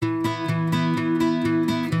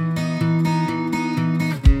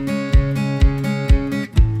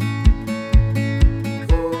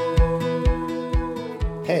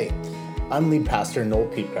I'm lead pastor Noel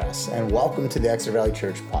Piepgrass, and welcome to the Exeter Valley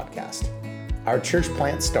Church podcast. Our church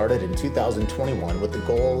plant started in 2021 with the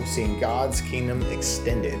goal of seeing God's kingdom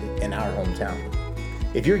extended in our hometown.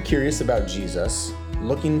 If you're curious about Jesus,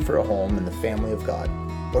 looking for a home in the family of God,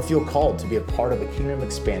 or feel called to be a part of a kingdom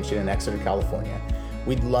expansion in Exeter, California,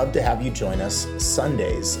 we'd love to have you join us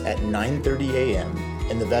Sundays at 9:30 a.m.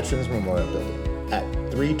 in the Veterans Memorial Building at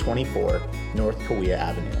 324 North Kauai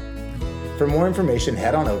Avenue. For more information,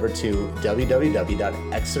 head on over to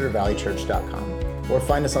www.exetervalleychurch.com or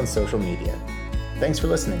find us on social media. Thanks for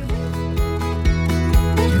listening.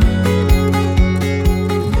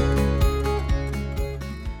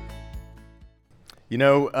 You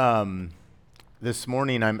know, this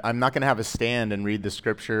morning I'm not going to have a stand and read the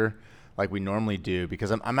scripture like we normally do, because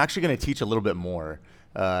I'm actually going to teach a little bit more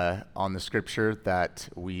on the scripture that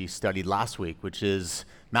we studied last week, which is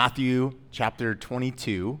Matthew chapter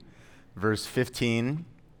 22, verse 15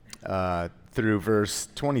 through verse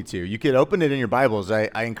 22. You could open it in your Bibles. I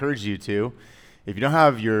encourage you to. If you don't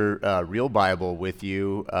have your real Bible with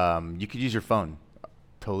you, you could use your phone.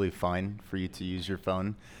 Totally fine for you to use your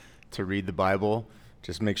phone to read the Bible.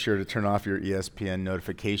 Just make sure to turn off your ESPN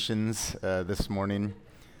notifications this morning.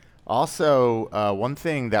 Also, one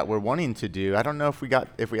thing that we're wanting to do, I don't know if we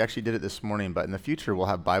actually did it this morning, but in the future we'll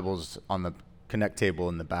have Bibles on the Connect table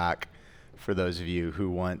in the back for those of you who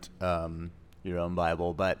want your own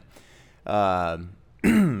Bible. But I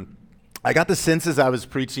got the sense as I was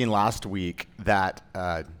preaching last week that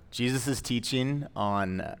Jesus' teaching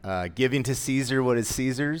on giving to Caesar what is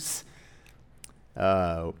Caesar's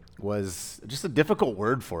was just a difficult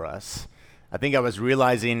word for us. I think I was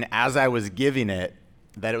realizing as I was giving it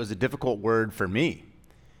that it was a difficult word for me.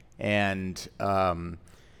 And,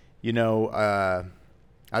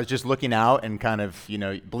 I was just looking out and kind of,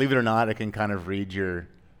 believe it or not, I can kind of read your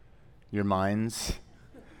minds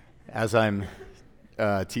as I'm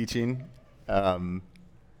teaching. No,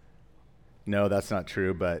 that's not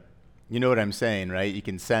true, but you know what I'm saying, right? You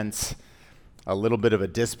can sense a little bit of a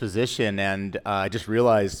disposition, and I just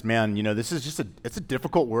realized, man, this is it's a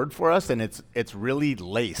difficult word for us, and it's really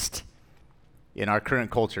laced in our current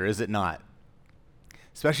culture, is it not?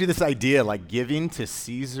 Especially this idea, like giving to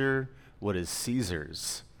Caesar what is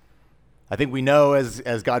Caesar's. I think we know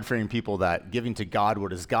as God-fearing people that giving to God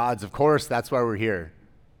what is God's, of course, that's why we're here,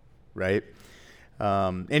 right?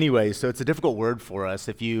 Anyway, so it's a difficult word for us.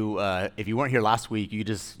 If you weren't here last week, you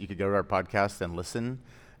could go to our podcast and listen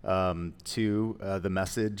to the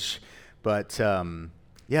message. But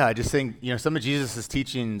I just think some of Jesus'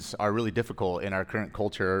 teachings are really difficult in our current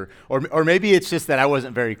culture, or maybe it's just that I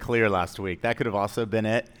wasn't very clear last week. That could have also been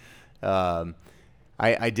it.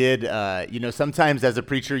 I did, sometimes as a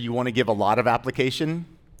preacher, you want to give a lot of application,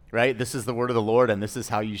 right? This is the word of the Lord, and this is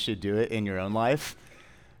how you should do it in your own life.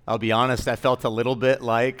 I'll be honest, I felt a little bit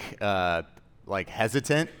like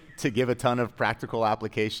hesitant to give a ton of practical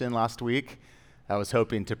application last week. I was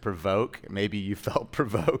hoping to provoke. Maybe you felt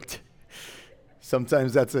provoked.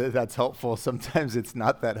 Sometimes that's helpful. Sometimes it's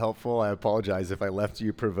not that helpful. I apologize if I left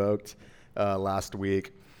you provoked last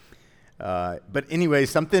week. But anyway,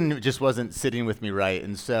 something just wasn't sitting with me right.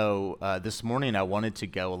 And so this morning I wanted to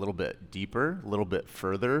go a little bit deeper, a little bit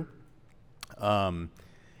further. And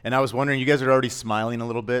I was wondering, you guys are already smiling a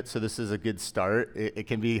little bit, so this is a good start. It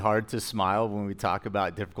can be hard to smile when we talk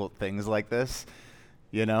about difficult things like this,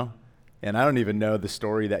 And I don't even know the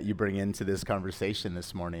story that you bring into this conversation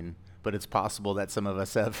this morning, but it's possible that some of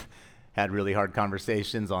us have had really hard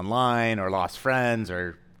conversations online, or lost friends,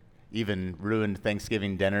 or even ruined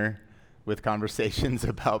Thanksgiving dinner with conversations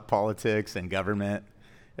about politics and government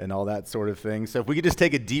and all that sort of thing. So if we could just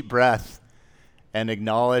take a deep breath and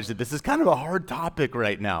acknowledge that this is kind of a hard topic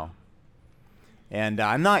right now. And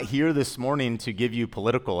I'm not here this morning to give you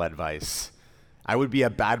political advice. I would be a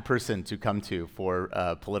bad person to come to for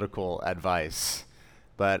political advice.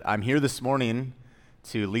 But I'm here this morning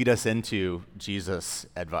to lead us into Jesus'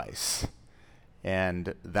 advice.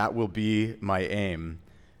 And that will be my aim,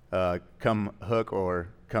 come hook or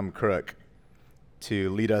come crook, to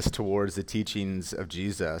lead us towards the teachings of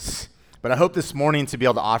Jesus. But I hope this morning to be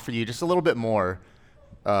able to offer you just a little bit more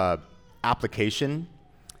application.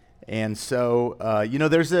 And so,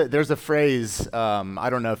 there's a phrase, I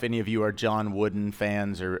don't know if any of you are John Wooden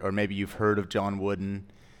fans, or maybe you've heard of John Wooden.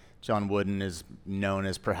 John Wooden is known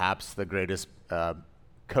as perhaps the greatest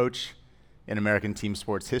coach in American team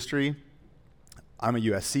sports history. I'm a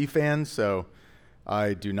USC fan, so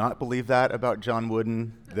I do not believe that about John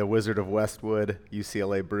Wooden, the Wizard of Westwood,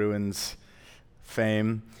 UCLA Bruins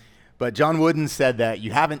fame. But John Wooden said that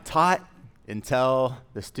you haven't taught until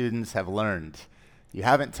the students have learned. You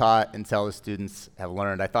haven't taught until the students have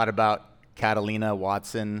learned. I thought about Catalina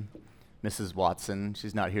Watson, Mrs. Watson.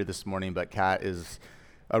 She's not here this morning, but Kat is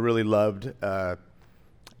a really loved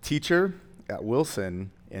teacher at Wilson,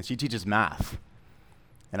 and she teaches math.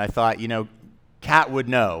 And I thought, Kat would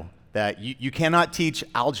know that you cannot teach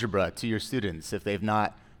algebra to your students if they've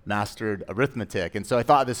not mastered arithmetic. And so I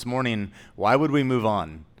thought this morning, why would we move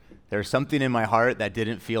on? There's something in my heart that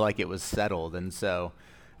didn't feel like it was settled. And so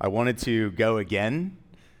I wanted to go again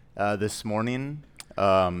this morning,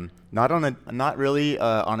 not really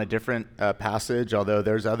on a different passage, although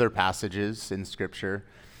there's other passages in Scripture,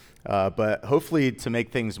 but hopefully to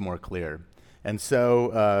make things more clear. And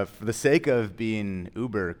so for the sake of being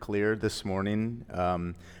uber clear this morning,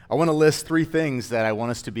 I want to list 3 things that I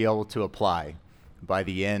want us to be able to apply by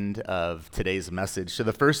the end of today's message. So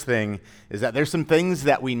the first thing is that there's some things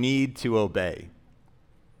that we need to obey.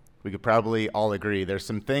 We could probably all agree. There's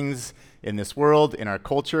some things in this world, in our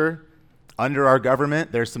culture, under our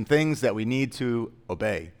government, there's some things that we need to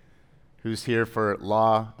obey. Who's here for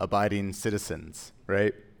law-abiding citizens,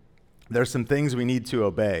 right? There's some things we need to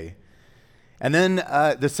obey. And then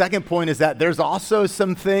the second point is that there's also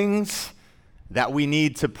some things that we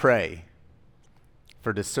need to pray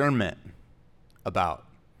for discernment about.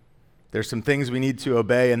 There's some things we need to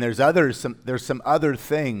obey, and there's some other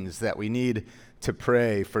things that we need to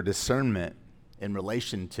pray for discernment in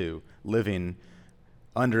relation to living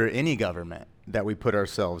under any government that we put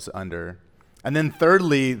ourselves under. And then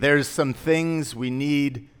thirdly, there's some things we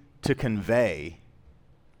need to convey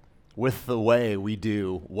with the way we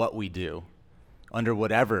do what we do under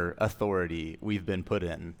whatever authority we've been put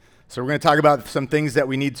in. So we're going to talk about some things that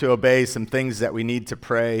we need to obey, some things that we need to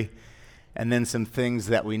pray, and then some things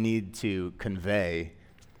that we need to convey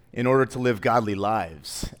in order to live godly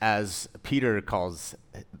lives, as Peter calls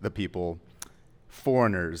the people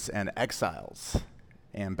foreigners and exiles,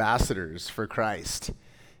 ambassadors for Christ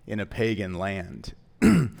in a pagan land.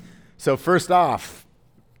 So first off,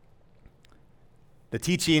 the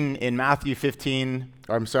teaching in Matthew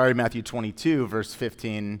 22, verse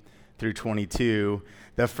 15 through 22,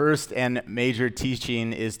 the first and major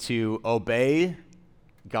teaching is to obey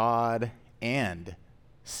God and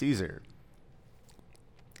Caesar.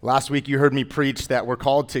 Last week you heard me preach that we're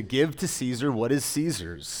called to give to Caesar what is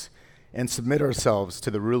Caesar's and submit ourselves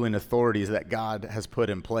to the ruling authorities that God has put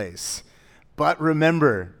in place. But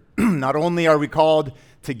remember, not only are we called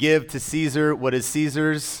to give to Caesar what is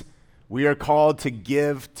Caesar's, we are called to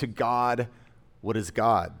give to God what is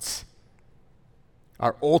God's.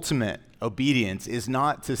 Our ultimate obedience is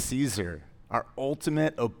not to Caesar. Our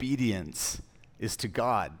ultimate obedience is to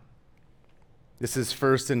God. This is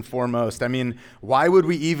first and foremost. I mean, why would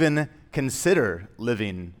we even consider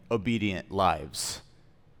living obedient lives?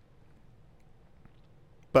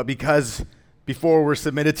 But because before we're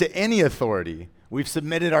submitted to any authority, we've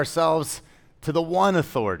submitted ourselves to the one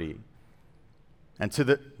authority and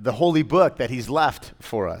to the holy book that he's left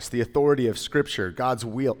for us, the authority of Scripture, God's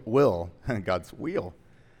will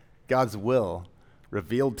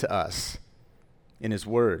revealed to us in his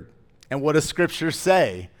word. And what does Scripture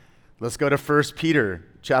say? Let's go to 1 Peter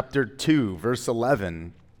chapter 2, verse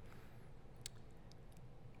 11.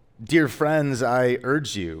 Dear friends, I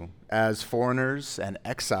urge you, as foreigners and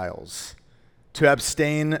exiles, to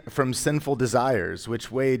abstain from sinful desires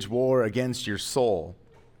which wage war against your soul.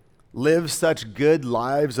 Live such good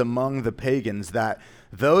lives among the pagans that,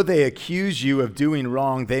 though they accuse you of doing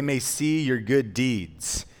wrong, they may see your good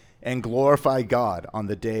deeds and glorify God on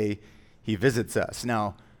the day he visits us.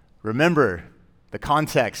 Now, remember the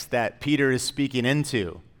context that Peter is speaking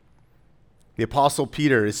into. The Apostle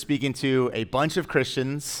Peter is speaking to a bunch of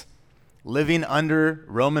Christians living under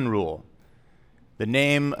Roman rule. The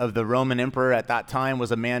name of the Roman emperor at that time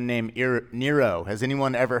was a man named Nero. Has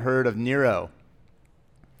anyone ever heard of Nero?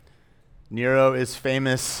 Nero is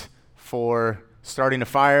famous for starting a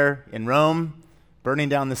fire in Rome, burning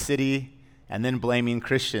down the city, and then blaming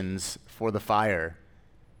Christians for the fire,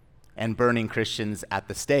 and burning Christians at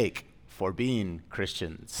the stake for being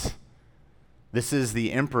Christians. This is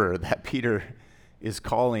the emperor that Peter is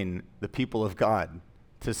calling the people of God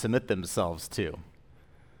to submit themselves to.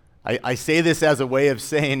 I say this as a way of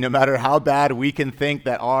saying no matter how bad we can think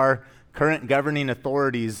that our current governing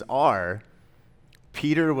authorities are,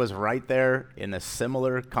 Peter was right there in a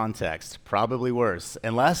similar context, probably worse,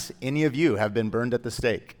 unless any of you have been burned at the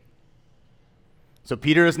stake. So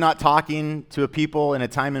Peter is not talking to a people in a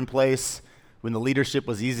time and place when the leadership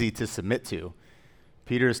was easy to submit to.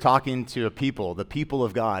 Peter is talking to a people, the people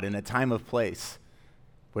of God, in a time of place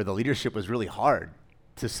where the leadership was really hard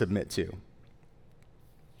to submit to.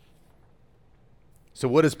 So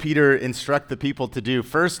what does Peter instruct the people to do?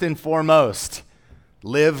 First and foremost,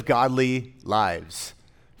 Live godly lives.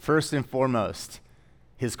 First and foremost,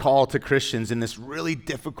 his call to Christians in this really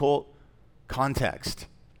difficult context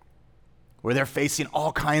where they're facing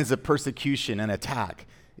all kinds of persecution and attack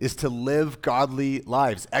is to live godly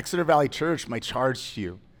lives. Exeter Valley Church, my charge to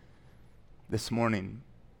you this morning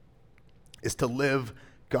is to live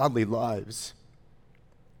godly lives.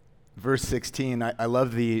 Verse 16, I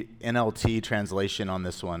love the NLT translation on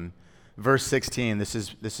this one. Verse 16, this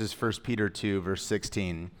is 1 Peter 2, verse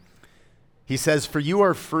 16. He says, "For you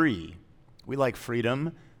are free." We like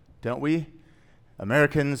freedom, don't we?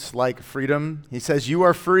 Americans like freedom. He says, "You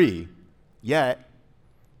are free, yet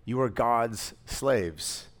you are God's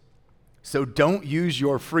slaves. So don't use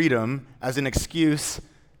your freedom as an excuse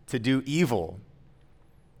to do evil."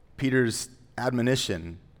 Peter's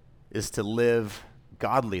admonition is to live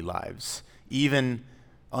godly lives, even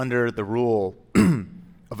under the rule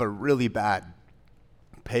of a really bad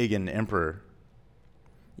pagan emperor.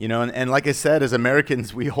 You know, and like I said, as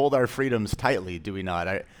Americans, we hold our freedoms tightly, do we not?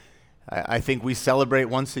 I think we celebrate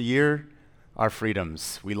once a year our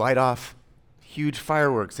freedoms. We light off huge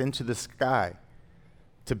fireworks into the sky.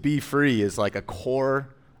 To be free is like a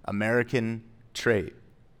core American trait.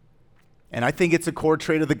 And I think it's a core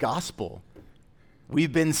trait of the gospel.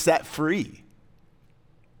 We've been set free.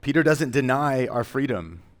 Peter doesn't deny our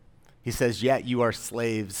freedom. He says, yet you are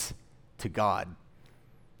slaves to God.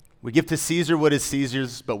 We give to Caesar what is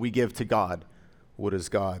Caesar's, but we give to God what is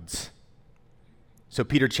God's. So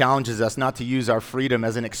Peter challenges us not to use our freedom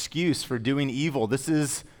as an excuse for doing evil. This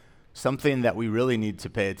is something that we really need to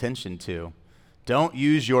pay attention to. Don't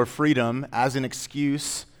use your freedom as an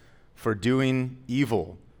excuse for doing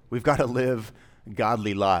evil. We've got to live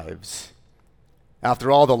godly lives. After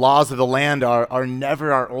all, the laws of the land are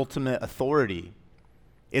never our ultimate authority.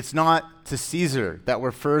 It's not to Caesar that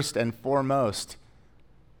we're first and foremost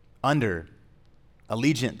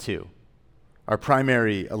allegiant to. Our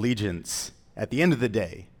primary allegiance at the end of the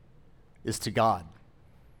day is to God.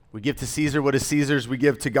 We give to Caesar what is Caesar's, we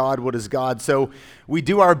give to God what is God's. So we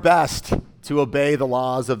do our best to obey the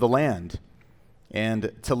laws of the land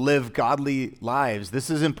and to live godly lives. This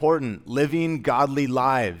is important. Living godly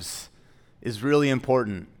lives is really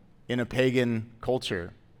important in a pagan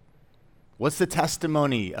culture. What's the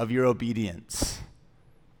testimony of your obedience?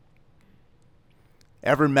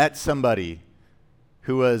 Ever met somebody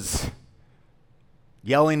who was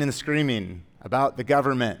yelling and screaming about the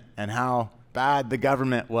government and how bad the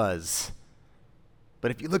government was? But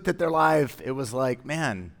if you looked at their life, it was like,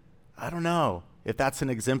 man, I don't know if that's an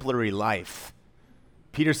exemplary life.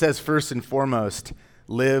 Peter says, first and foremost,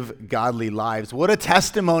 live godly lives. What a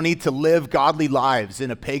testimony to live godly lives in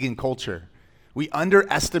a pagan culture. We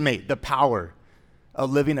underestimate the power of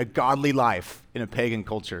living a godly life in a pagan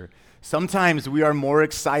culture. Sometimes we are more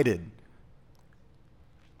excited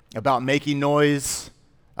about making noise,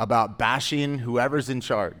 about bashing whoever's in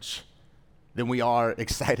charge, than we are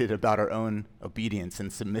excited about our own obedience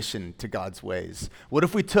and submission to God's ways. What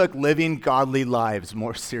if we took living godly lives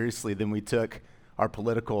more seriously than we took our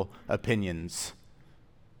political opinions?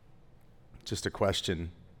 Just a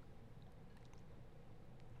question.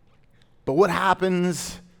 But what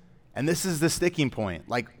happens, and this is the sticking point,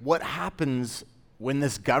 like what happens when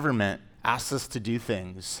this government asks us to do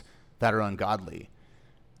things that are ungodly,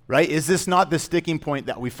 right? Is this not the sticking point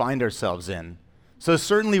that we find ourselves in? So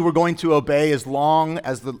certainly we're going to obey as long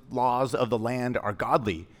as the laws of the land are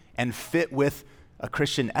godly and fit with a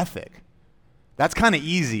Christian ethic. That's kind of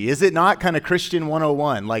easy, is it not? Kind of Christian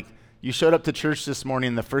 101. Like you showed up to church this morning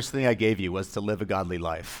and the first thing I gave you was to live a godly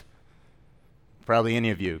life. Probably any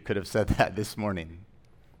of you could have said that this morning.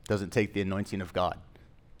 Doesn't take the anointing of God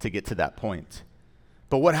to get to that point.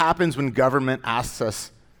 But what happens when government asks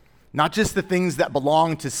us not just the things that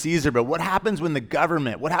belong to Caesar, but what happens when the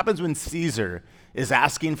government, what happens when Caesar is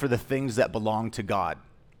asking for the things that belong to God?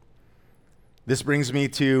 This brings me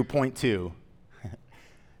to point 2.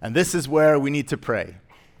 And this is where we need to pray.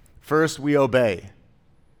 First, we obey.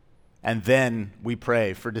 And then we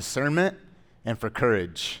pray for discernment and for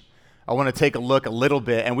courage. I want to take a look a little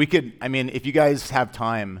bit, and if you guys have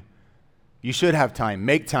time, you should have time.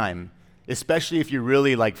 Make time, especially if you're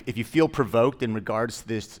really if you feel provoked in regards to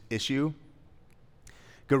this issue.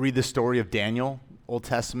 Go read the story of Daniel, Old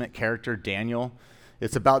Testament character Daniel.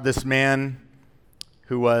 It's about this man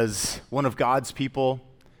who was one of God's people,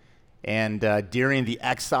 and during the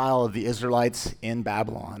exile of the Israelites in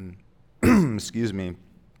Babylon,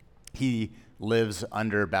 he lives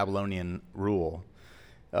under Babylonian rule.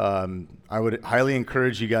 I would highly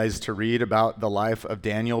encourage you guys to read about the life of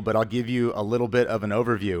Daniel, but I'll give you a little bit of an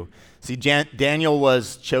overview. See, Daniel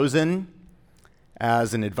was chosen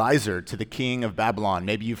as an advisor to the king of Babylon.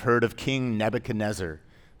 Maybe you've heard of King Nebuchadnezzar.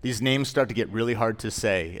 These names start to get really hard to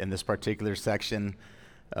say in this particular section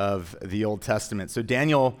of the Old Testament. So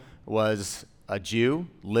Daniel was a Jew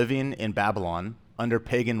living in Babylon under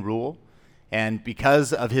pagan rule. And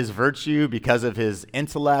because of his virtue, because of his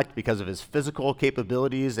intellect, because of his physical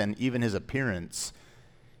capabilities, and even his appearance,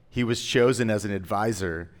 he was chosen as an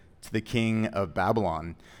advisor to the king of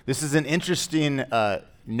Babylon. This is an interesting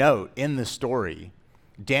note in the story.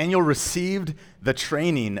 Daniel received the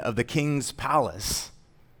training of the king's palace.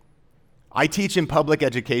 I teach in public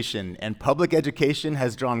education, and public education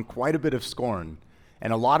has drawn quite a bit of scorn.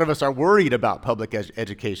 And a lot of us are worried about public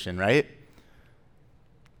education, right?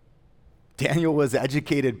 Daniel was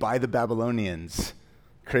educated by the Babylonians.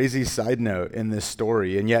 Crazy side note in this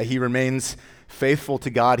story. And yet he remains faithful to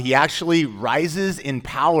God. He actually rises in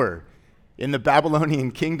power in the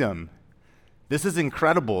Babylonian kingdom. This is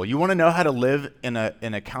incredible. You want to know how to live in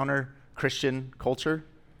a counter-Christian culture?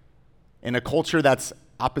 In a culture that's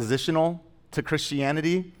oppositional to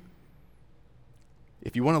Christianity?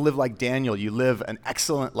 If you want to live like Daniel, you live an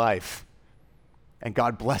excellent life. And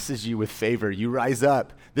God blesses you with favor. You rise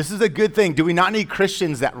up. This is a good thing. Do we not need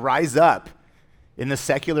Christians that rise up in the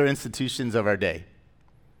secular institutions of our day?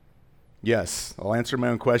 Yes, I'll answer my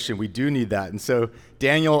own question. We do need that. And so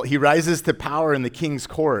Daniel, he rises to power in the king's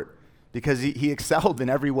court because he excelled in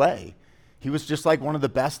every way. He was just like one of the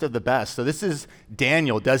best of the best. So this is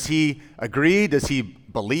Daniel. Does he agree? Does he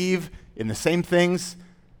believe in the same things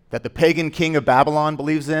that the pagan king of Babylon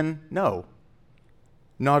believes in? No,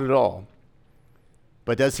 not at all.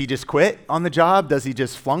 But does he just quit on the job? Does he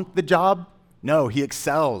just flunk the job? No, he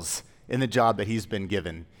excels in the job that he's been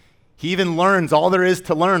given. He even learns all there is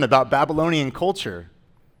to learn about Babylonian culture.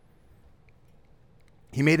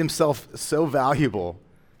 He made himself so valuable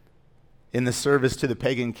in the service to the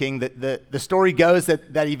pagan king that the story goes that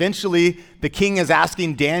eventually the king is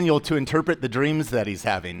asking Daniel to interpret the dreams that he's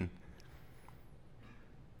having.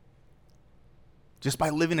 Just by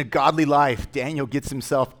living a godly life, Daniel gets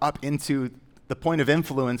himself up into the point of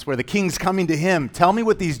influence where the king's coming to him. Tell me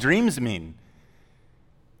what these dreams mean.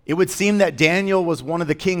 It would seem that Daniel was one of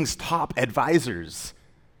the king's top advisors.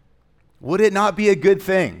 Would it not be a good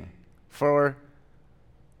thing for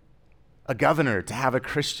a governor to have a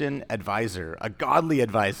Christian advisor, a godly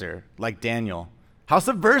advisor like Daniel? How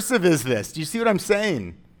subversive is this? Do you see what I'm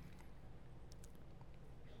saying?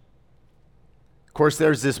 Of course,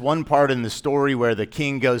 there's this one part in the story where the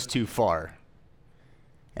king goes too far.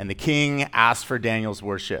 And the king asks for Daniel's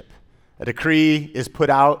worship. A decree is put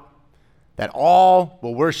out that all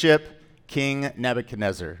will worship King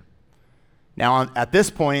Nebuchadnezzar. Now, at this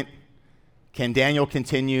point, can Daniel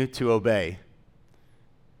continue to obey?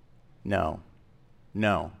 No.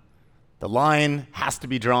 The line has to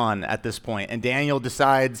be drawn at this point, and Daniel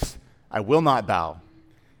decides, I will not bow.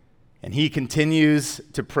 And he continues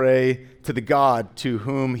to pray to the God to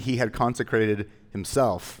whom he had consecrated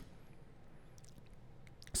himself.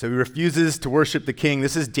 So he refuses to worship the king.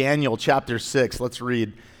 This is Daniel chapter 6. Let's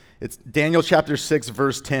read. It's Daniel chapter 6,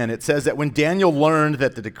 verse 10. It says that when Daniel learned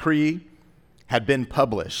that the decree had been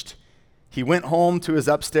published, he went home to his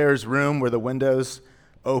upstairs room where the windows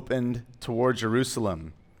opened toward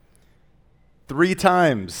Jerusalem. 3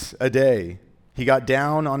 times a day, he got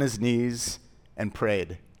down on his knees and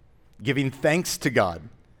prayed, giving thanks to God,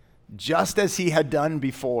 just as he had done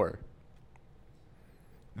before.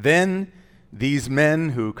 Then these men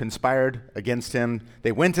who conspired against him,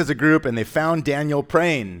 they went as a group and they found Daniel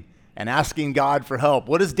praying and asking God for help.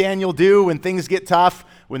 What does Daniel do when things get tough?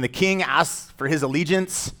 When the king asks for his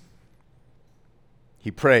allegiance,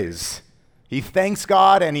 he prays. He thanks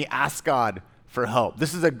God and he asks God for help.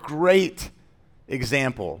 This is a great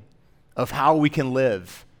example of how we can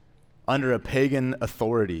live under a pagan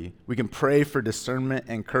authority. We can pray for discernment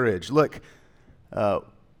and courage. Look,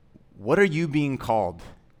 what are you being called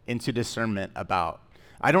into discernment about?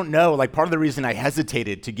 I don't know. Part of the reason I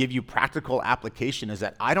hesitated to give you practical application is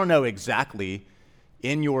that I don't know exactly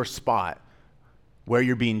in your spot where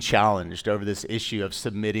you're being challenged over this issue of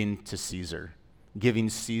submitting to Caesar, giving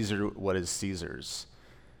Caesar what is Caesar's.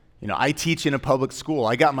 I teach in a public school.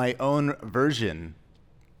 I got my own version.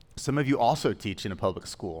 Some of you also teach in a public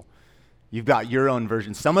school. You've got your own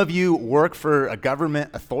version. Some of you work for a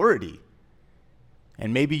government authority.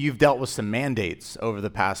 And maybe you've dealt with some mandates over the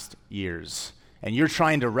past years, and you're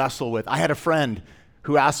trying to wrestle with. I had a friend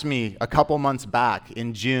who asked me a couple months back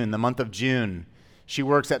in June, the month of June. She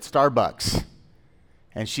works at Starbucks,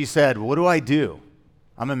 and she said, what do I do?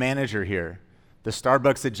 I'm a manager here. The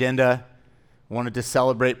Starbucks agenda wanted to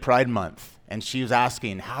celebrate Pride Month, and she was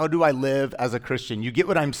asking, how do I live as a Christian? You get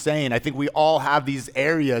what I'm saying? I think we all have these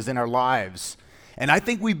areas in our lives, and I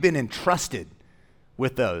think we've been entrusted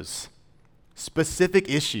with those specific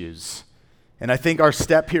issues. And I think our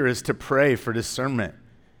step here is to pray for discernment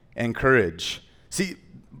and courage. See,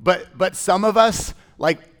 but some of us,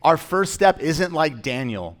 like, our first step isn't like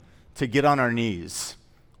Daniel, to get on our knees.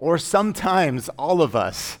 Or sometimes all of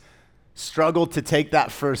us struggle to take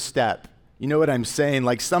that first step. You know what I'm saying?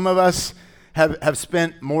 Like, some of us have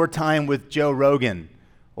spent more time with Joe Rogan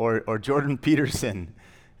or Jordan Peterson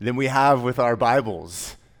than we have with our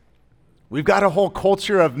Bibles. We've got a whole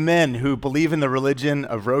culture of men who believe in the religion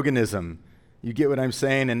of Roganism. You get what I'm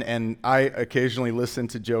saying? And I occasionally listen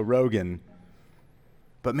to Joe Rogan.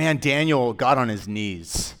 But man, Daniel got on his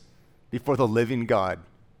knees before the living God.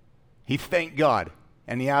 He thanked God,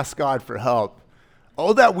 and he asked God for help.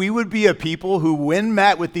 Oh, that we would be a people who, when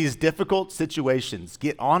met with these difficult situations,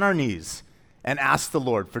 get on our knees and ask the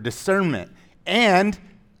Lord for discernment and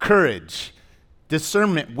courage.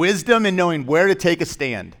 Discernment, wisdom in knowing where to take a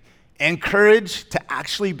stand, and courage to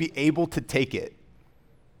actually be able to take it.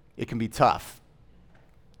 It can be tough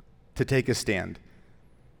to take a stand.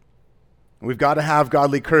 We've got to have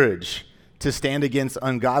godly courage to stand against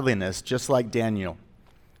ungodliness, just like Daniel.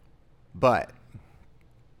 But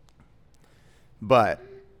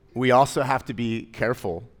we also have to be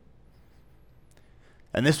careful.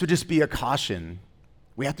 And this would just be a caution.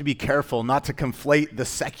 We have to be careful not to conflate the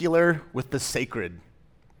secular with the sacred.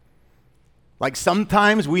 Like,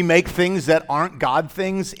 sometimes we make things that aren't God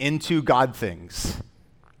things into God things.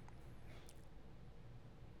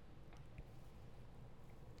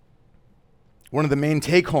 One of the main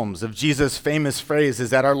take-homes of Jesus' famous phrase is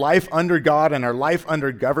that our life under God and our life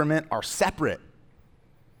under government are separate.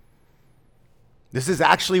 This is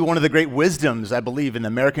actually one of the great wisdoms, I believe, in the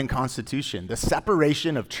American Constitution, the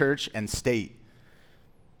separation of church and state.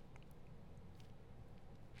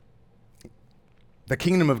 The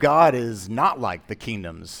kingdom of God is not like the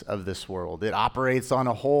kingdoms of this world. It operates on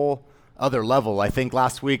a whole other level. I think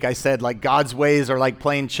last week I said, like, God's ways are like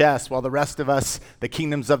playing chess, while the rest of us, the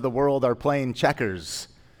kingdoms of the world, are playing checkers.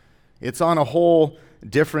 It's on a whole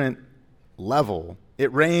different level.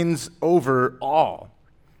 It reigns over all.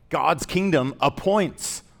 God's kingdom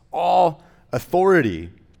appoints all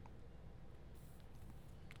authority.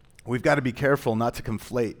 We've got to be careful not to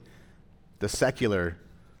conflate the secular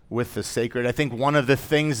with the sacred. I think one of the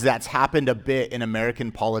things that's happened a bit in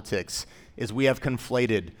American politics is we have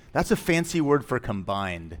conflated. That's a fancy word for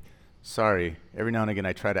combined. Sorry, every now and again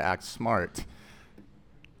I try to act smart.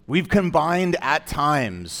 We've combined at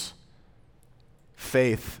times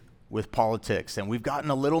faith with politics, and we've gotten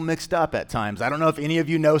a little mixed up at times. I don't know if any of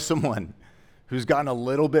you know someone who's gotten a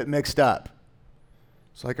little bit mixed up.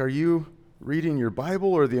 It's like, are you reading your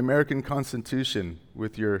Bible or the American Constitution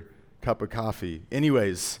with your cup of coffee?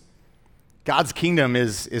 Anyways, God's kingdom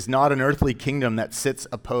is not an earthly kingdom that sits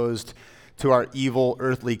opposed to our evil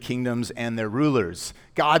earthly kingdoms and their rulers.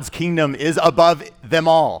 God's kingdom is above them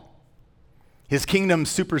all. His kingdom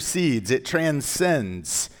supersedes, it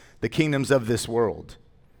transcends the kingdoms of this world.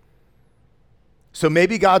 So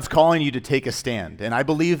maybe God's calling you to take a stand, and I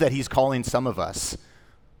believe that he's calling some of us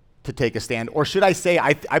to take a stand. Or should I say,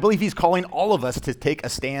 I believe he's calling all of us to take a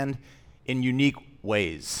stand in unique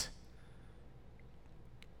ways.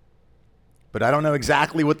 But I don't know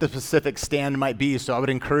exactly what the specific stand might be, so I would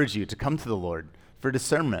encourage you to come to the Lord for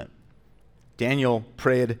discernment. Daniel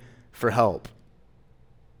prayed for help.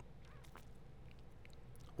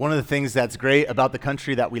 One of the things that's great about the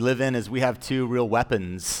country that we live in is we have two real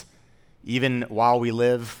weapons, even while we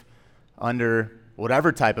live under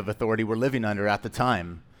whatever type of authority we're living under at the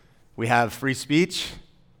time. We have free speech,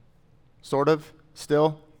 sort of,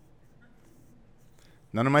 still.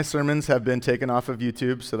 None of my sermons have been taken off of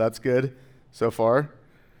YouTube, so that's good so far.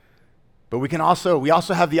 But we also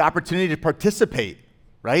have the opportunity to participate,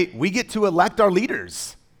 right? We get to elect our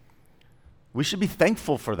leaders. We should be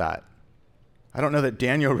thankful for that. I don't know that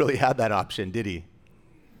Daniel really had that option, did he?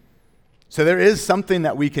 So there is something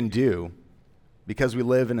that we can do because we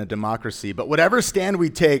live in a democracy. But whatever stand we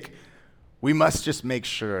take, we must just make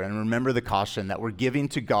sure and remember the caution that we're giving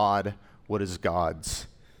to God what is God's.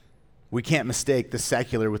 We can't mistake the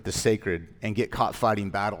secular with the sacred and get caught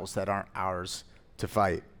fighting battles that aren't ours to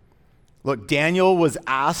fight. Look, Daniel was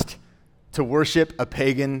asked to worship a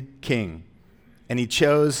pagan king, and he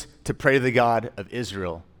chose to pray to the God of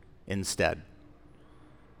Israel instead.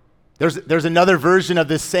 There's another version of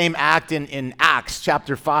this same act in Acts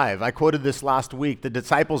chapter 5. I quoted this last week. The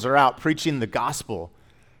disciples are out preaching the gospel.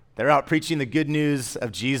 They're out preaching the good news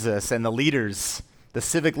of Jesus, and the leaders, the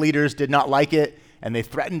civic leaders, did not like it, and they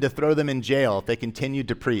threatened to throw them in jail if they continued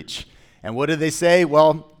to preach. And what did they say?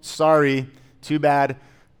 Well, sorry, too bad,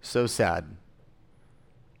 so sad.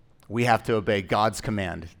 We have to obey God's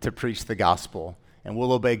command to preach the gospel, and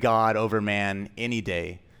we'll obey God over man any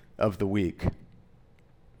day of the week.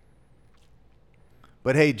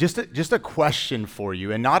 But hey, just a question for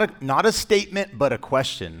you, and not a statement, but a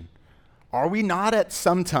question. Are we not at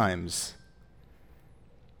sometimes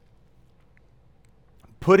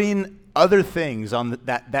putting other things on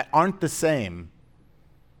that aren't the same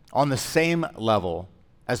on the same level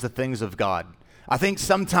as the things of God? I think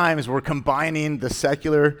sometimes we're combining the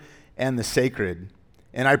secular and the sacred.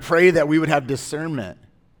 And I pray that we would have discernment.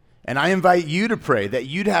 And I invite you to pray that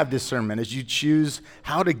you'd have discernment as you choose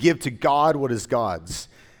how to give to God what is God's,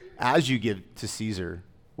 as you give to Caesar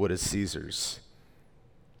what is Caesar's.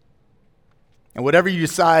 And whatever you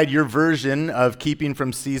decide, your version of keeping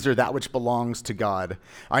from Caesar that which belongs to God,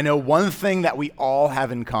 I know one thing that we all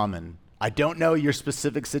have in common. I don't know your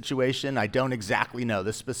specific situation. I don't exactly know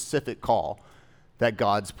the specific call that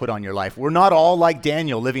God's put on your life. We're not all like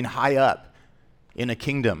Daniel, living high up in a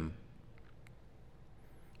kingdom.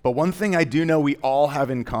 But one thing I do know we all have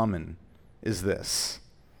in common is this.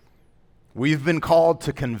 We've been called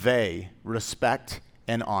to convey respect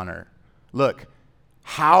and honor. Look,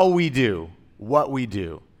 how we do what we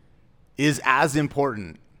do is as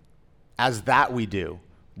important as that we do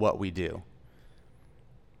what we do.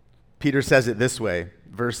 Peter says it this way,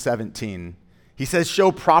 verse 17. He says,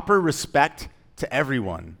 show proper respect to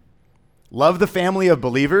everyone. Love the family of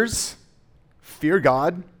believers, fear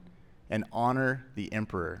God, and honor the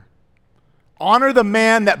emperor. Honor the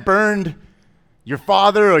man that burned your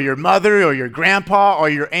father or your mother or your grandpa or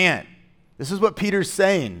your aunt. This is what Peter's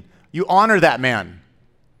saying. You honor that man.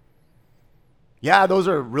 Yeah, those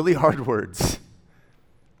are really hard words.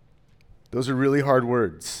 Those are really hard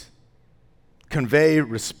words. Convey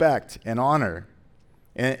respect and honor.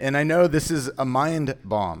 And I know this is a mind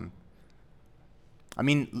bomb. I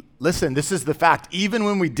mean, listen, this is the fact. Even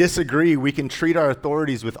when we disagree, we can treat our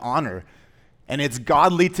authorities with honor. And it's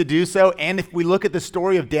godly to do so. And if we look at the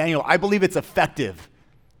story of Daniel, I believe it's effective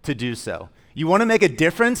to do so. You want to make a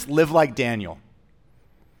difference? Live like Daniel.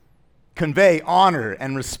 Convey honor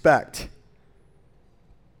and respect.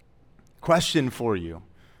 Question for you.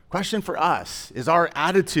 Question for us. Is our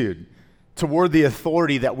attitude toward the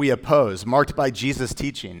authority that we oppose marked by Jesus'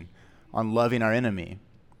 teaching on loving our enemy?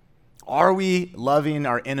 Are we loving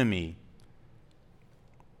our enemy?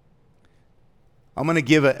 I'm going to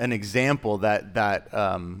give an example that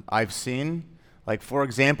I've seen. Like, for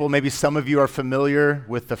example, maybe some of you are familiar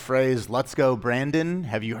with the phrase, "Let's go, Brandon."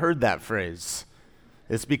 Have you heard that phrase?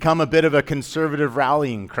 It's become a bit of a conservative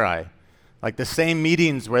rallying cry. Like the same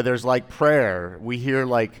meetings where there's like prayer, we hear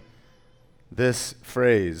like this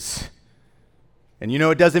phrase. And you know,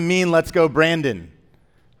 it doesn't mean "let's go, Brandon,"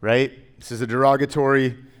 right? This is a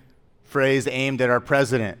derogatory phrase aimed at our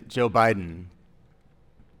president, Joe Biden.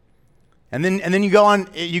 And then you go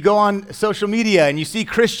on social media and you see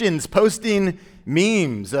Christians posting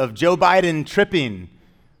memes of Joe Biden tripping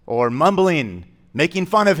or mumbling, making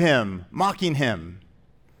fun of him, mocking him.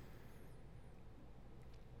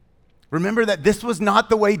 Remember that this was not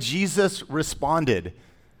the way Jesus responded.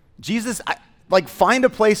 Find a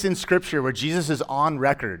place in Scripture where Jesus is on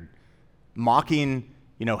record mocking,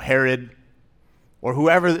 Herod or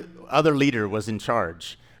whoever other leader was in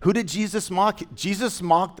charge. Who did Jesus mock? Jesus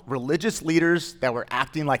mocked religious leaders that were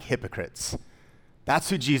acting like hypocrites. That's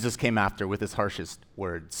who Jesus came after with his harshest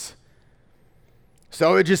words.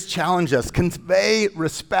 So it just challenged us, convey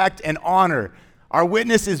respect and honor. Our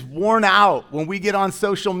witness is worn out when we get on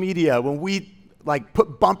social media, when we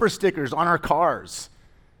put bumper stickers on our cars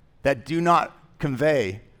that do not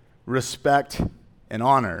convey respect and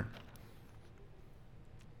honor.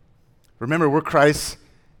 Remember, we're Christ's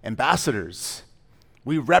ambassadors.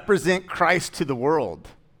 We represent Christ to the world.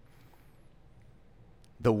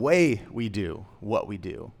 The way we do what we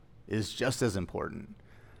do is just as important.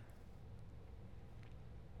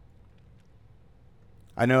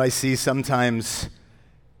 I know I see sometimes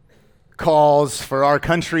calls for our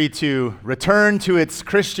country to return to its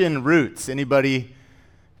Christian roots. Anybody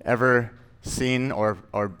ever seen or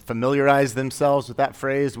familiarized themselves with that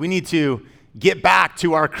phrase? We need to get back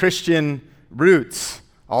to our Christian roots,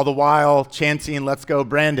 all the while chanting, "Let's go,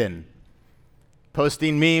 Brandon,"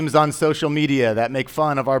 posting memes on social media that make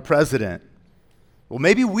fun of our president. Well,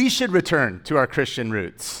 maybe we should return to our Christian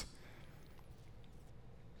roots.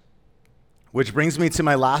 Which brings me to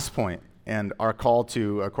my last point and our call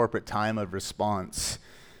to a corporate time of response.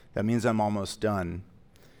 That means I'm almost done.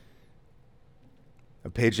 A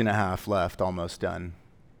page and a half left, almost done.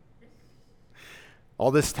 all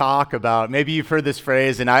this talk about, maybe you've heard this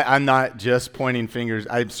phrase, and I'm not just pointing fingers.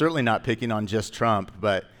 I'm certainly not picking on just Trump,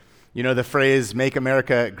 but the phrase, make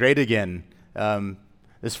America great again.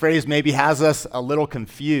 This phrase maybe has us a little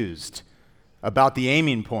confused about the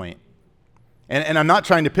aiming point. And I'm not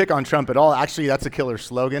trying to pick on Trump at all. Actually, that's a killer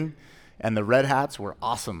slogan. And the red hats were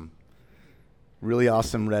awesome. Really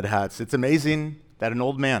awesome red hats. It's amazing that an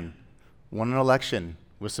old man won an election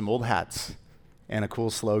with some old hats and a cool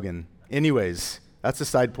slogan. Anyways, that's a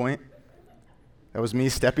side point. That was me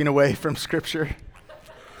stepping away from Scripture.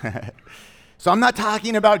 So I'm not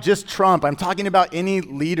talking about just Trump. I'm talking about any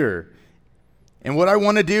leader. And what I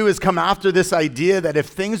want to do is come after this idea that if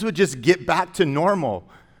things would just get back to normal,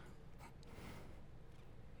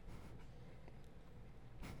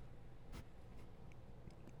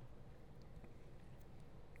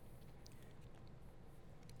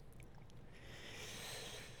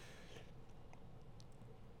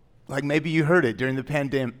 like maybe you heard it during the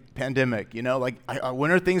pandemic, when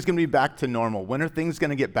are things going to be back to normal? When are things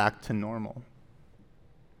going to get back to normal?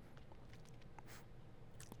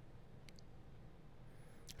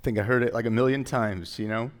 I think I heard it like a million times,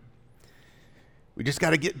 We just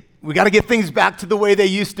got to get things back to the way they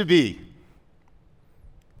used to be.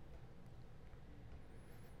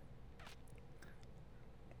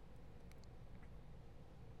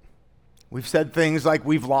 We've said things like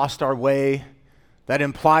we've lost our way, that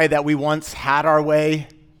imply that we once had our way.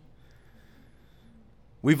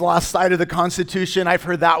 We've lost sight of the Constitution. I've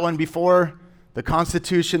heard that one before. The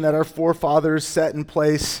Constitution that our forefathers set in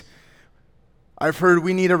place. I've heard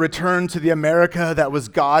we need a return to the America that was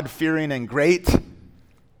God-fearing and great,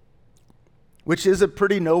 which is a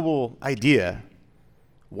pretty noble idea.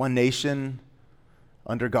 One nation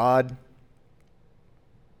under God.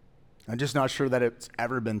 I'm just not sure that it's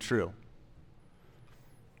ever been true.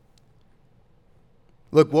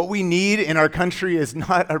 Look, what we need in our country is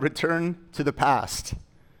not a return to the past.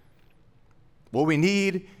 What we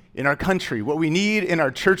need in our country, what we need in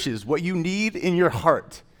our churches, what you need in your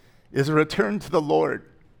heart is a return to the Lord.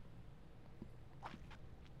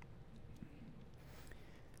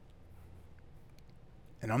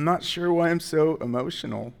 And I'm not sure why I'm so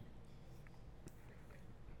emotional.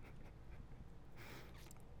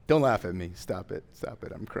 Don't laugh at me. Stop it.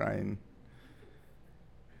 I'm crying.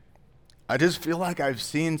 I just feel like I've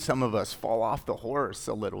seen some of us fall off the horse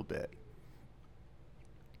a little bit.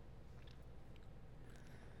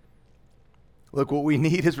 Look, what we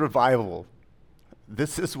need is revival.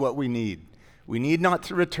 This is what we need. We need not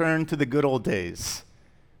to return to the good old days.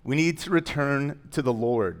 We need to return to the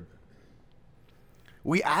Lord.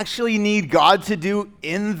 We actually need God to do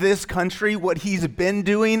in this country what He's been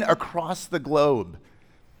doing across the globe.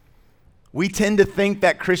 We tend to think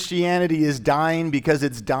that Christianity is dying because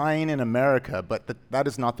it's dying in America, but that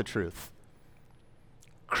is not the truth.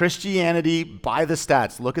 Christianity, by the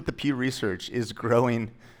stats, look at the Pew Research, is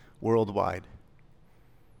growing worldwide.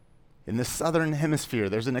 In the southern hemisphere,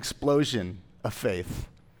 there's an explosion of faith.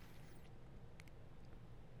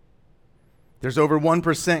 There's over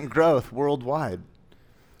 1% growth worldwide.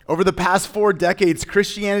 Over the past 4 decades,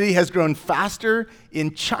 Christianity has grown faster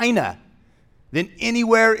in China than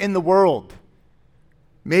anywhere in the world.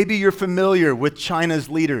 Maybe you're familiar with China's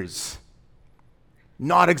leaders.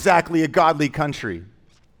 Not exactly a godly country.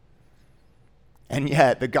 And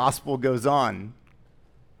yet, the gospel goes on.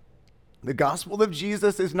 The gospel of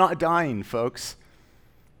Jesus is not dying, folks.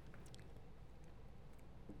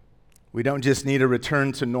 We don't just need a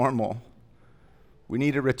return to normal. We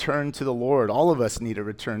need a return to the Lord. All of us need a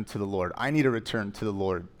return to the Lord. I need a return to the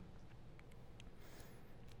Lord.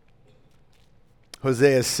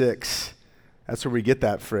 Hosea 6, that's where we get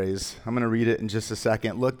that phrase. I'm going to read it in just a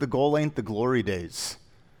second. Look, the goal ain't the glory days.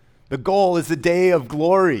 The goal is the day of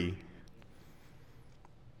glory.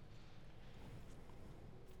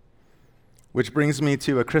 Which brings me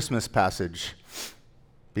to a Christmas passage.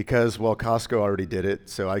 Because, well, Costco already did it,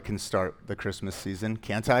 so I can start the Christmas season,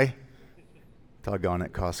 can't I? Doggone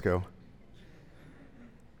it, Costco.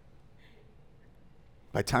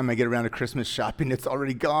 By the time I get around to Christmas shopping, it's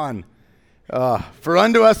already gone. For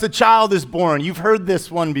unto us a child is born. You've heard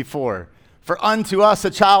this one before. For unto us a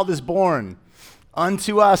child is born.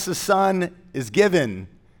 Unto us a son is given.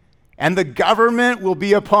 And the government will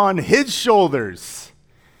be upon his shoulders.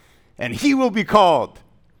 And he will be called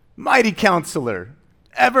Mighty Counselor,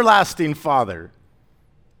 Everlasting Father,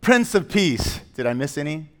 Prince of Peace. Did I miss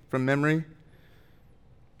any from memory?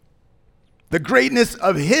 The greatness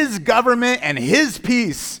of his government and his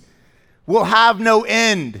peace will have no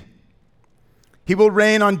end. He will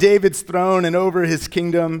reign on David's throne and over his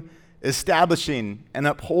kingdom, establishing and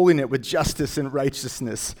upholding it with justice and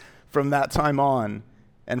righteousness from that time on,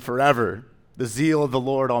 and forever. The zeal of the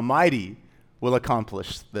Lord Almighty will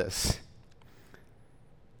accomplish this.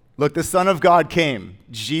 Look, the Son of God came,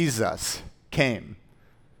 Jesus came,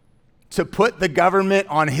 to put the government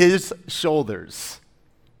on his shoulders.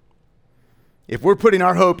 If we're putting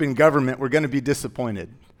our hope in government, we're going to be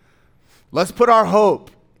disappointed. Let's put our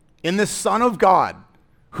hope in the Son of God,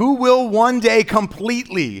 who will one day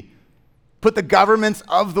completely put the governments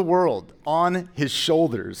of the world on his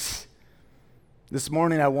shoulders. This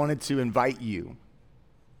morning, I wanted to invite you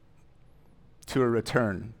to a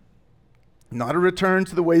return. Not a return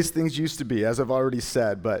to the ways things used to be, as I've already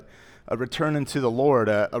said, but a return unto the Lord,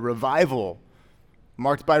 a revival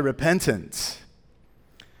marked by repentance.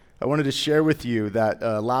 I wanted to share with you that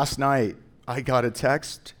last night I got a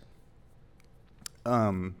text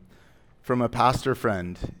from a pastor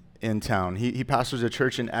friend in town. He pastors a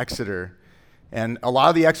church in Exeter, and a lot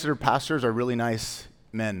of the Exeter pastors are really nice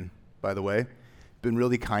men, by the way. Been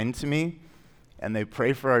really kind to me, and they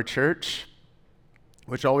pray for our church,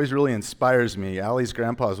 which always really inspires me. Allie's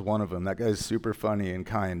grandpa is one of them. That guy's super funny and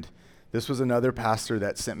kind. This was another pastor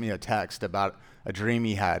that sent me a text about a dream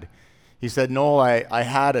he had. He said, Noel, I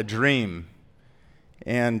had a dream,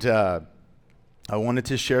 and I wanted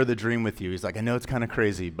to share the dream with you. He's like, I know it's kind of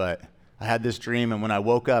crazy, but I had this dream, and when I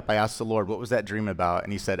woke up, I asked the Lord, what was that dream about?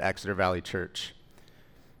 And he said, Exeter Valley Church.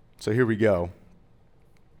 So here we go.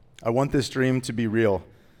 I want this dream to be real,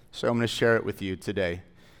 so I'm going to share it with you today.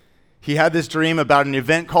 He had this dream about an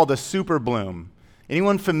event called a super bloom.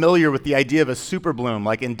 Anyone familiar with the idea of a super bloom?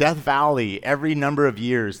 Like in Death Valley, every number of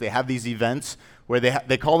years, they have these events where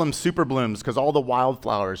they call them super blooms because all the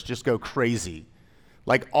wildflowers just go crazy.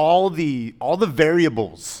 Like all the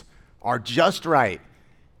variables are just right,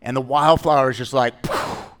 and the wildflower is just like,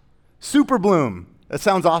 poof, super bloom. That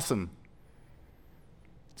sounds awesome.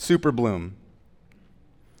 Super bloom.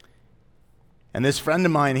 And this friend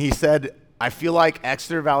of mine, he said, I feel like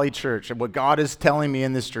Exeter Valley Church, and what God is telling me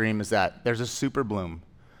in this dream is that there's a super bloom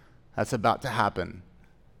that's about to happen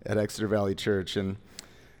at Exeter Valley Church. And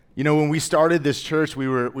you know, when we started this church, we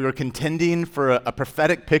were contending for a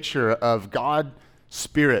prophetic picture of God's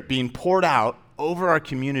Spirit being poured out over our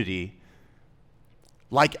community,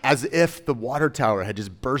 like as if the water tower had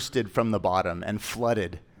just bursted from the bottom and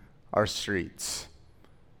flooded our streets.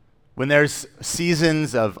 When there's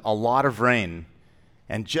seasons of a lot of rain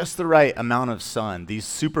and just the right amount of sun, these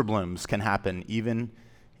super blooms can happen even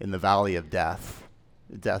in the valley of death,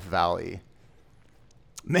 Death Valley.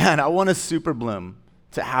 Man, I want a super bloom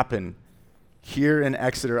to happen here in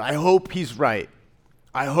Exeter. I hope he's right.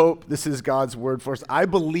 I hope this is God's word for us. I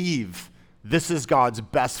believe this is God's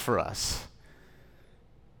best for us.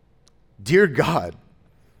 Dear God,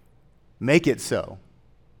 make it so.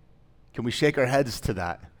 Can we shake our heads to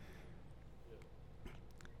that?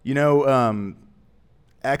 You know,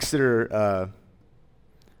 Exeter,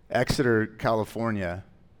 California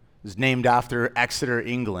is named after Exeter,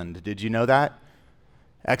 England. Did you know that?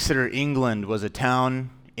 Exeter, England was a town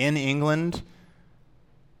in England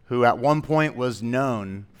who at one point was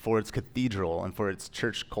known for its cathedral and for its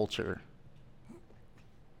church culture.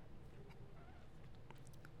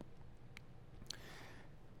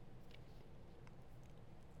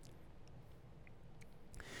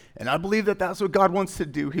 And I believe that that's what God wants to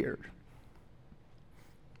do here.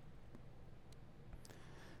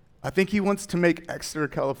 I think he wants to make Exeter,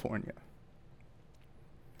 California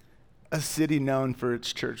a city known for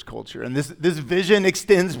its church culture. And this vision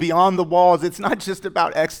extends beyond the walls. It's not just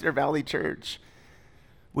about Exeter Valley Church.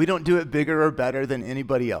 We don't do it bigger or better than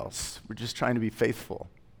anybody else. We're just trying to be faithful.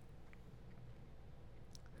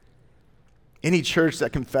 Any church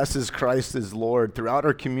that confesses Christ as Lord throughout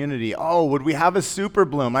our community, would we have a super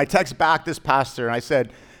bloom? I text back this pastor and I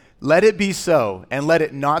said, let it be so and let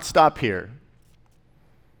it not stop here.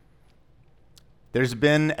 There's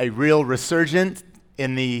been a real resurgence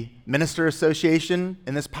in the minister association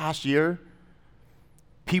in this past year.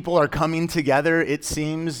 People are coming together, it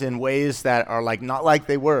seems, in ways that are not like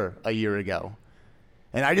they were a year ago.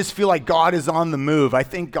 And I just feel like God is on the move. I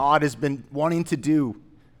think God has been wanting to do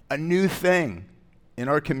a new thing in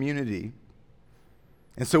our community.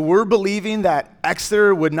 And so we're believing that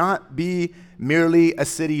Exeter would not be merely a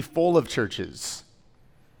city full of churches,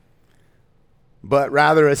 but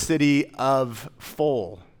rather a city of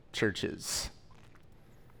full churches.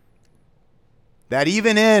 That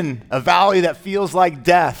even in a valley that feels like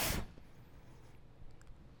death,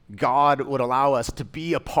 God would allow us to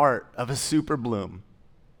be a part of a super bloom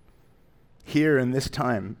here in this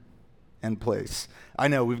time and place. I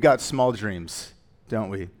know we've got small dreams, don't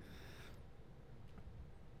we?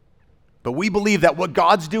 But we believe that what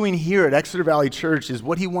God's doing here at Exeter Valley Church is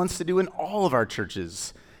what he wants to do in all of our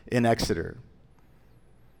churches in Exeter.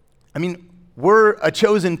 I mean, we're a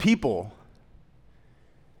chosen people.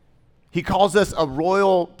 He calls us a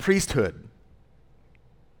royal priesthood.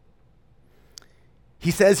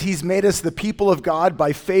 He says he's made us the people of God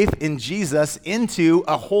by faith in Jesus into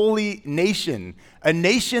a holy nation, a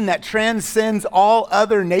nation that transcends all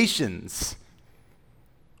other nations,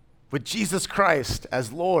 with Jesus Christ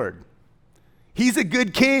as Lord. He's a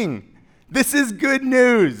good king. This is good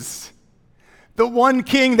news. The one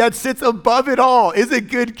king that sits above it all is a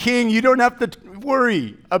good king. You don't have to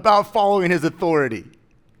worry about following his authority.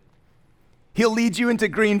 He'll lead you into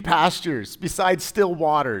green pastures beside still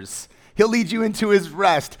waters. He'll lead you into his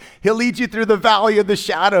rest. He'll lead you through the valley of the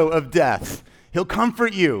shadow of death. He'll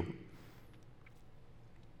comfort you.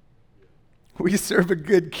 We serve a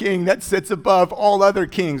good king that sits above all other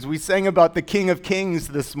kings. We sang about the King of Kings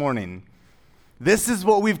this morning. This is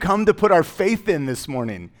what we've come to put our faith in this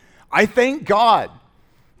morning. I thank God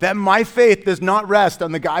that my faith does not rest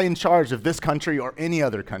on the guy in charge of this country or any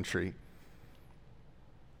other country.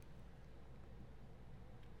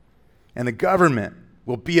 And the government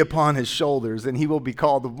will be upon his shoulders, and he will be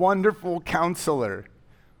called the Wonderful Counselor.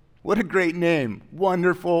 What a great name,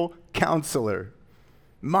 Wonderful Counselor.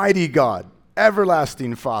 Mighty God,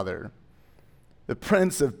 Everlasting Father, the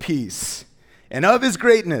Prince of Peace. And of his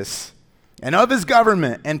greatness, and of his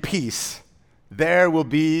government and peace, there will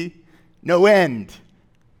be no end.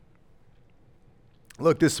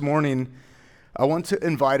 Look, this morning, I want to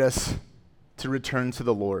invite us to return to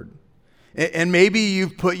the Lord. And maybe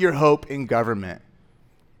you've put your hope in government.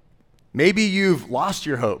 Maybe you've lost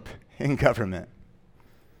your hope in government.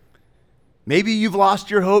 Maybe you've lost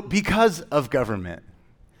your hope because of government.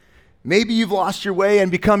 Maybe you've lost your way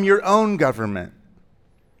and become your own government.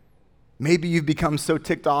 Maybe you've become so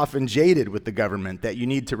ticked off and jaded with the government that you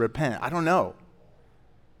need to repent. I don't know.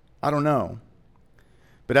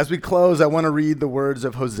 But as we close, I want to read the words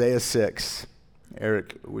of Hosea 6.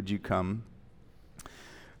 Eric, would you come?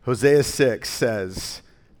 Hosea 6 says,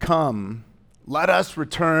 "Come, let us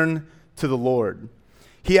return to the Lord.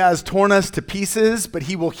 He has torn us to pieces, but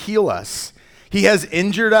he will heal us. He has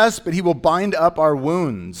injured us, but he will bind up our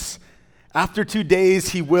wounds. After 2 days,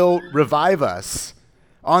 he will revive us.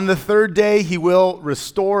 On the third day, he will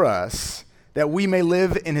restore us, that we may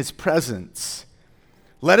live in his presence.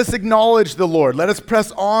 Let us acknowledge the Lord. Let us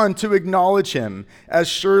press on to acknowledge him. As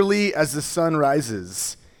surely as the sun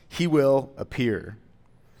rises, he will appear.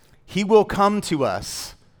 He will come to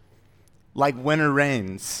us like winter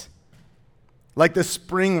rains, like the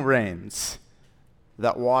spring rains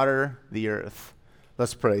that water the earth."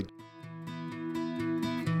 Let's pray.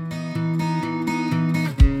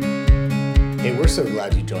 Hey, we're so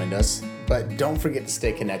glad you joined us, but don't forget to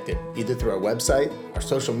stay connected, either through our website, our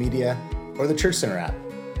social media, or the Church Center app.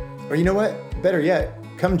 Or you know what? Better yet,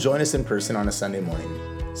 come join us in person on a Sunday morning.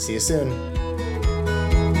 See you soon.